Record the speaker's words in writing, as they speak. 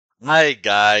Hi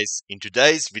guys, in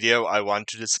today's video I want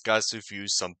to discuss with you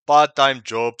some part-time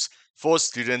jobs for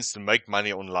students to make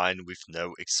money online with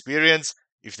no experience.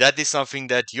 If that is something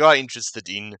that you are interested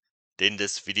in, then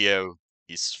this video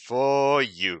is for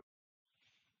you.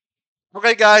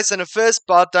 Okay guys, and the first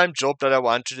part-time job that I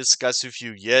want to discuss with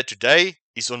you here today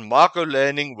is on Marco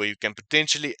Learning, where you can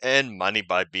potentially earn money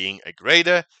by being a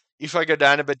grader. If I go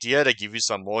down a bit here, they give you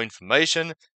some more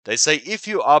information. They say if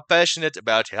you are passionate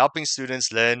about helping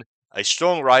students learn, a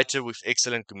strong writer with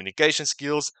excellent communication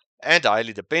skills, and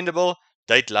highly dependable,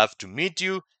 they'd love to meet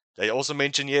you. They also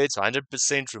mention here it's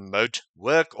 100% remote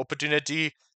work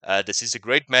opportunity. This is a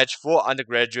great match for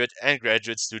undergraduate and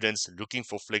graduate students looking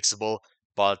for flexible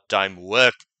part-time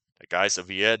work. The guys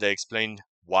over here, they explain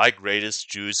why graders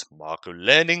choose Marco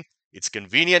Learning. It's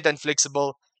convenient and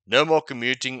flexible. No more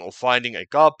commuting or finding a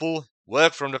carpool.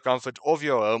 Work from the comfort of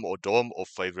your home or dorm or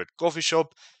favorite coffee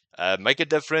shop. Make a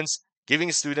difference.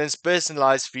 Giving students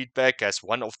personalized feedback has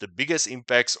one of the biggest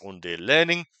impacts on their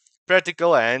learning.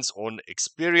 Practical hands-on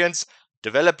experience.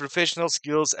 Develop professional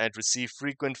skills and receive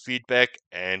frequent feedback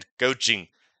and coaching.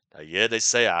 Now here they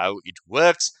say how it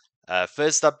works.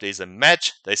 First up, there's a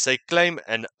match. They say claim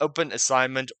an open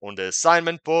assignment on the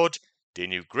assignment board.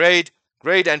 Then you grade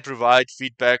and provide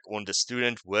feedback on the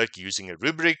student work using a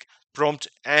rubric, prompt,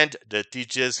 and the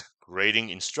teacher's grading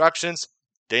instructions.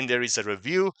 Then there is a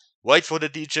review. Wait for the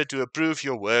teacher to approve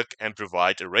your work and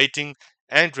provide a rating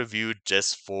and review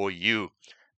just for you.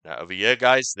 Now, over here,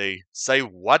 guys, they say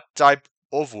what type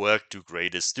of work do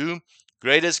graders do?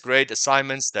 Graders grade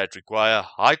assignments that require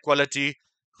high quality,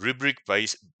 rubric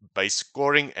based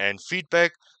scoring and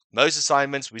feedback. Most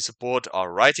assignments we support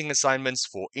are writing assignments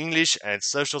for English and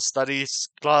social studies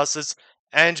classes,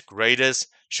 and graders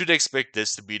should expect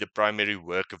this to be the primary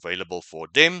work available for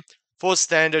them. For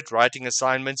standard writing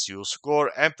assignments, you'll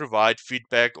score and provide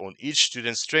feedback on each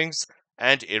student's strengths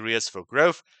and areas for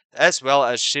growth, as well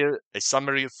as share a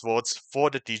summary of thoughts for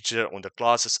the teacher on the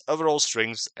class's overall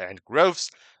strengths and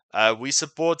growths. We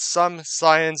support some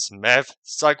science, math,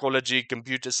 psychology,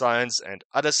 computer science, and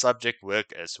other subject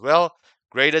work as well.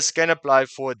 Graders can apply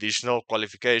for additional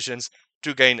qualifications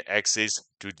to gain access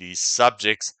to these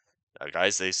subjects. Now,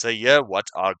 guys, they say here, what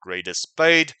are graders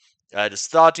paid? The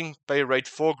starting pay rate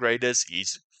for graders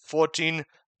is $14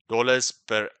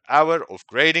 per hour of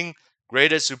grading.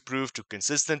 Graders who prove to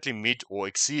consistently meet or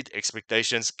exceed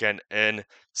expectations can earn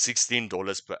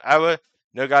 $16 per hour.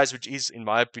 Guys, which is, in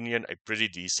my opinion, a pretty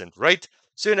decent rate.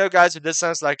 So, guys, if this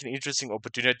sounds like an interesting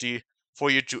opportunity for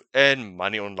you to earn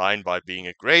money online by being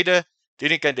a grader, then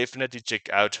you can definitely check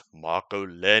out Marco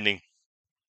Learning.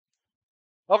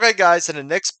 Okay, guys, and the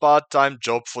next part-time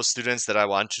job for students that I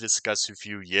want to discuss with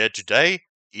you here today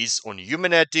is on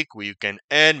Humanetic, where you can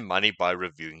earn money by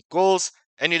reviewing calls.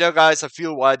 And guys, I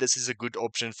feel why this is a good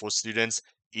option for students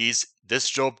is this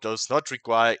job does not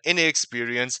require any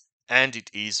experience and it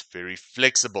is very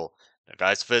flexible. Now,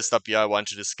 guys, first up here, I want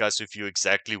to discuss with you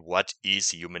exactly what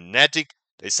is Humanetic.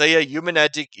 They say a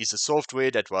Humanetic is a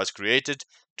software that was created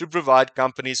to provide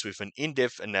companies with an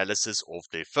in-depth analysis of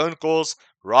their phone calls.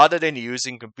 Rather than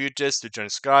using computers to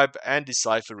transcribe and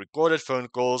decipher recorded phone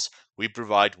calls, we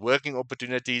provide working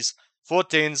opportunities for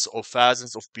tens of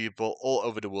thousands of people all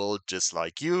over the world just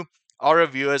like you. Our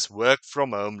reviewers work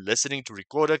from home listening to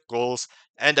recorded calls,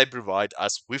 and they provide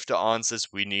us with the answers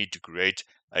we need to create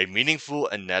a meaningful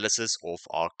analysis of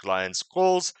our clients'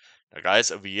 calls. Now,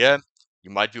 guys, over here, you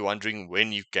might be wondering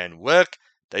when you can work.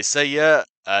 They say here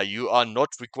you are not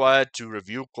required to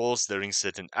review calls during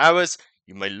certain hours.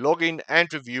 You may log in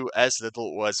and review as little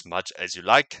or as much as you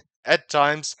like at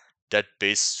times that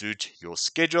best suit your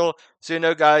schedule.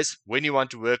 So, guys, when you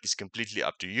want to work is completely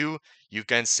up to you. You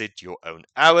can set your own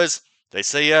hours. They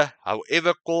say here,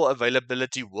 however, call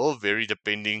availability will vary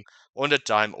depending on the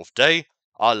time of day.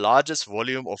 Our largest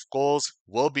volume of calls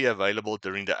will be available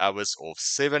during the hours of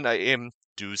 7 a.m.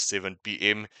 to 7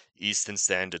 p.m. Eastern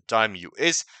Standard Time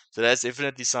US. So that's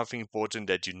definitely something important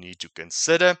that you need to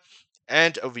consider.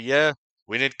 And over here,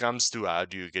 when it comes to how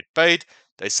do you get paid,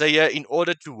 they say here in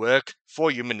order to work for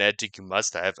Humanetic, you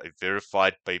must have a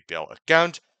verified PayPal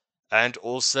account. And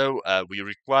also, we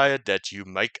require that you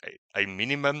make a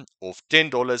minimum of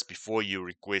 $10 before you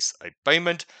request a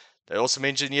payment. They also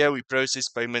mention here we process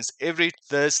payments every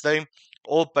Thursday.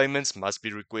 All payments must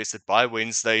be requested by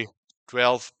Wednesday,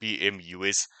 12 p.m.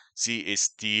 US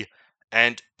CST,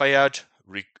 and payout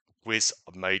requests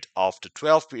made after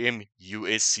 12 p.m.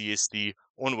 US CST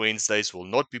on Wednesdays will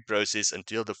not be processed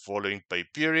until the following pay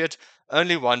period.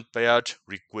 Only one payout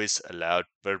request allowed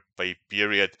per pay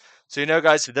period. So,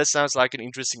 guys, if this sounds like an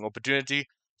interesting opportunity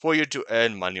for you to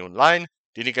earn money online,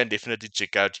 then you can definitely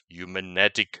check out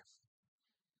Humanetic.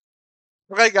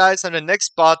 Okay, guys, and the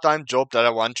next part time job that I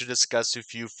want to discuss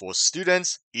with you for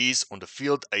students is on the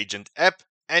Field Agent app.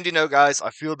 And guys,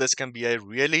 I feel this can be a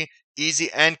really easy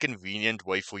and convenient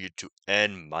way for you to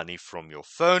earn money from your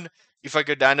phone. If I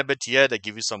go down a bit here, they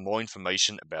give you some more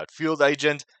information about Field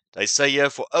Agent. They say here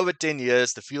for over 10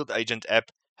 years, the Field Agent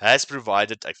app has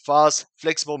provided a fast,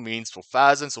 flexible means for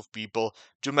thousands of people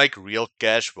to make real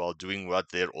cash while doing what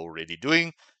they're already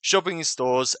doing, shopping in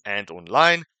stores and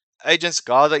online. Agents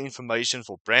gather information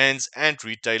for brands and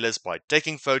retailers by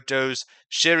taking photos,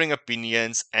 sharing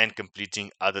opinions, and completing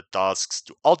other tasks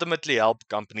to ultimately help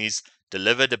companies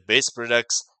deliver the best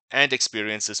products and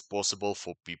experiences possible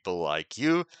for people like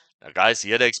you. Now, guys,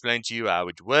 here they explain to you how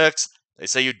it works. They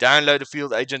say you download the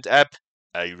Field Agent app,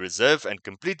 you reserve and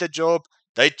complete the job,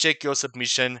 they check your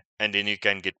submission, and then you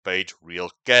can get paid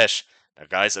real cash. Now,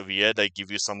 guys, over here they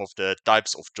give you some of the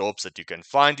types of jobs that you can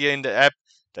find here in the app.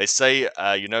 They say,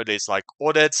 there's like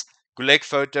audits, collect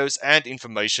photos and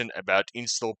information about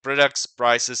in-store products,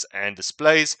 prices, and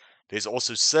displays. There's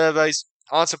also surveys,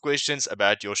 answer questions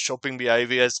about your shopping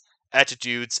behaviors,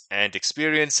 attitudes, and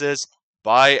experiences,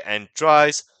 buy and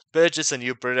tries, purchase a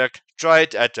new product, try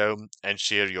it at home, and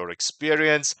share your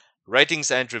experience,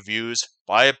 ratings and reviews,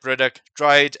 buy a product,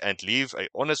 try it, and leave a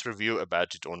honest review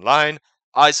about it online,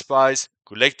 iSpies,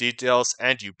 collect details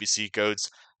and UPC codes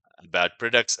about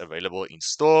products available in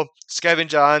store,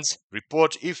 scavenger hunts,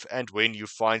 report if and when you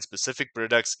find specific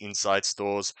products inside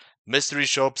stores, mystery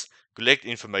shops, collect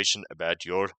information about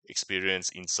your experience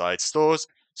inside stores.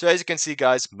 So as you can see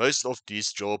guys, most of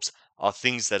these jobs are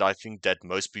things that I think that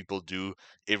most people do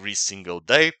every single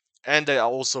day, and they are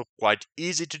also quite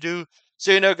easy to do.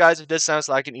 So guys, if this sounds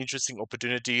like an interesting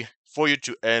opportunity for you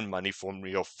to earn money from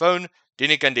your phone,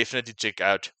 then you can definitely check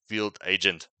out Field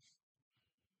Agent.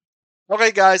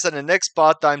 Okay, guys, and the next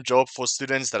part time job for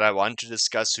students that I want to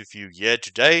discuss with you here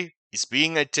today is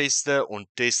being a tester on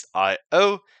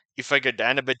Test.io. If I go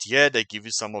down a bit here, they give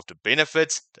you some of the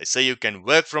benefits. They say you can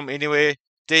work from anywhere,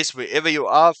 test wherever you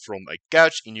are, from a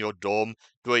couch in your dorm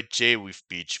to a chair with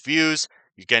beach views.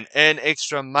 You can earn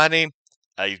extra money.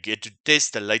 You get to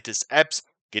test the latest apps,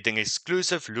 getting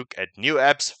exclusive look at new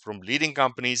apps from leading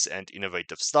companies and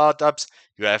innovative startups.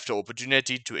 You have the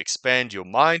opportunity to expand your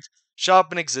mind,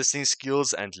 sharpen existing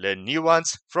skills, and learn new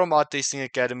ones from our testing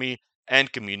academy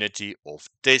and community of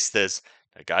testers.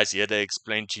 Now, guys, here they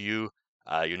explain to you,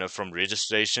 from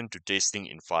registration to testing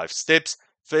in 5 steps.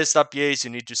 First up here is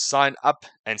you need to sign up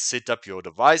and set up your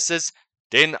devices.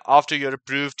 Then, after you're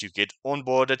approved, you get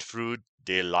onboarded through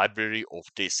their library of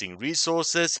testing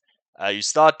resources. You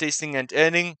start testing and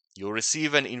earning. You'll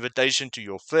receive an invitation to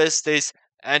your first test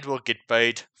and will get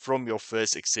paid from your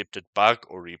first accepted bug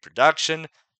or reproduction.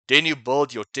 Then you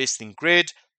build your testing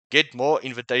grid, get more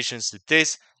invitations to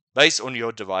test based on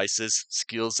your device's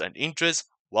skills and interests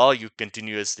while you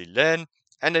continuously learn.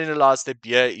 And then the last step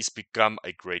here is become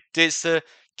a great tester.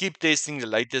 Keep testing the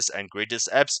latest and greatest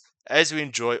apps as we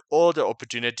enjoy all the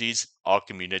opportunities our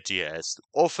community has to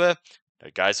offer. Now,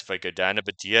 guys, if I go down a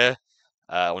bit here,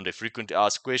 on the frequently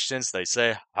asked questions, they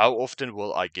say, how often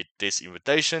will I get test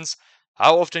invitations?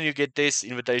 How often you get test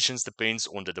invitations depends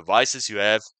on the devices you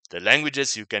have, the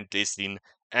languages you can test in,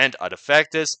 and other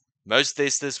factors. Most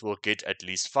testers will get at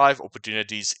least 5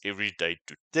 opportunities every day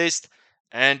to test.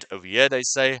 And over here they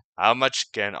say, how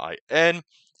much can I earn?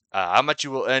 How much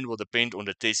you will earn will depend on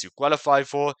the test you qualify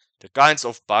for, the kinds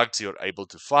of bugs you're able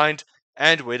to find,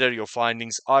 and whether your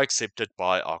findings are accepted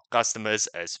by our customers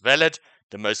as valid.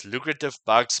 The most lucrative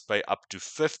bugs pay up to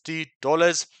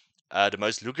 $50. The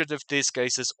most lucrative test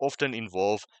cases often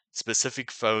involve specific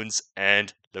phones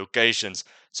and locations.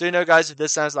 So, guys, if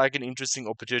this sounds like an interesting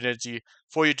opportunity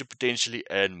for you to potentially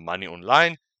earn money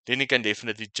online, then you can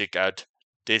definitely check out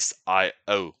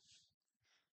Test.io.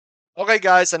 Okay,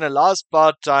 guys, and the last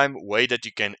part time way that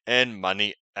you can earn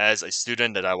money as a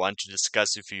student that I want to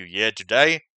discuss with you here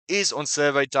today is on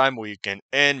Survey Time, where you can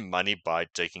earn money by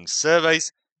taking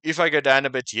surveys. If I go down a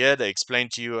bit here, they explain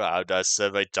to you how does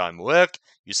Survey Time work.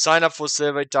 You sign up for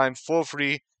Survey Time for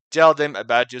free, tell them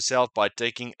about yourself by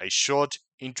taking a short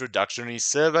introductory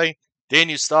survey. Then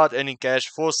you start earning cash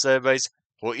for surveys.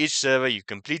 For each survey you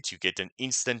complete, you get an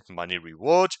instant money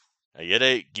reward. Now, here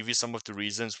they give you some of the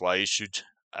reasons why you should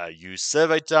use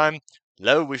Survey Time.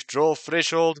 Low withdrawal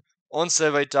threshold. On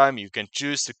Survey Time, you can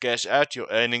choose to cash out your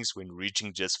earnings when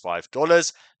reaching just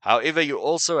 $5. However, you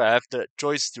also have the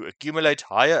choice to accumulate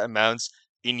higher amounts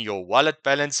in your wallet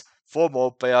balance for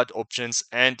more payout options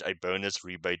and a bonus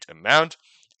rebate amount.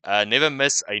 Never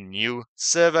miss a new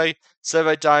survey.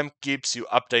 Survey Time keeps you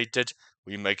updated.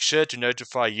 We make sure to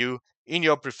notify you in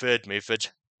your preferred method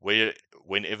where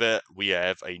whenever we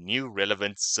have a new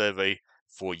relevant survey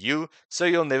for you, so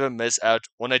you'll never miss out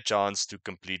on a chance to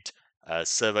complete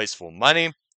surveys for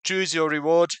money. Choose your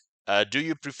reward. Do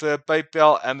you prefer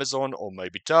PayPal, Amazon, or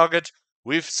maybe Target?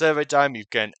 With Survey Time, you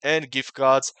can earn gift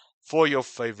cards for your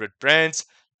favorite brands.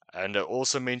 And I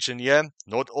also mention here,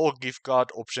 not all gift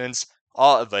card options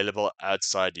are available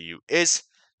outside the US.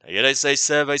 Now, here they say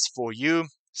surveys for you.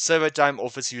 Survey Time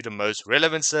offers you the most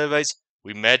relevant surveys.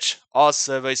 We match our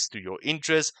surveys to your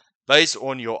interests based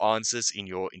on your answers in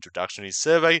your introductory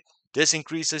survey. This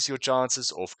increases your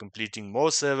chances of completing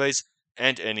more surveys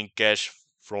and earning cash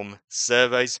from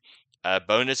surveys. A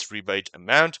bonus rebate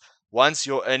amount once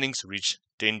your earnings reach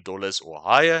 $10 or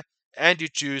higher and you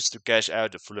choose to cash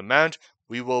out the full amount,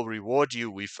 we will reward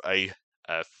you with a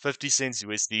 50 cents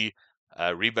USD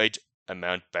rebate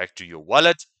amount back to your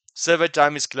wallet. Survey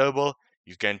Time is global.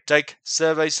 You can take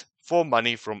surveys for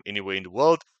money from anywhere in the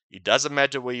world. It doesn't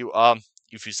matter where you are.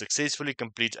 If you successfully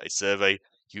complete a survey,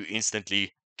 you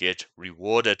instantly get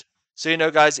rewarded. So,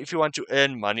 guys, if you want to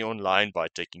earn money online by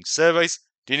taking surveys,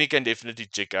 then you can definitely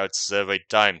check out Survey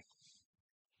Time.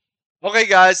 Okay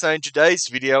guys, now in today's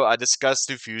video I discussed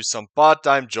with you some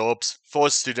part-time jobs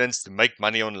for students to make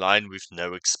money online with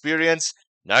no experience.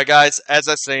 Now guys, as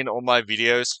I say in all my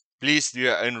videos, please do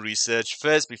your own research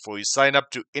first before you sign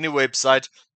up to any website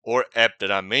or app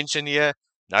that I mention here.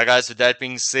 Now guys, with that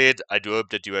being said, I do hope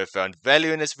that you have found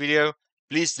value in this video.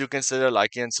 Please do consider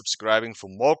liking and subscribing for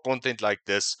more content like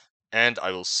this, and I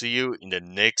will see you in the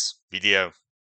next video.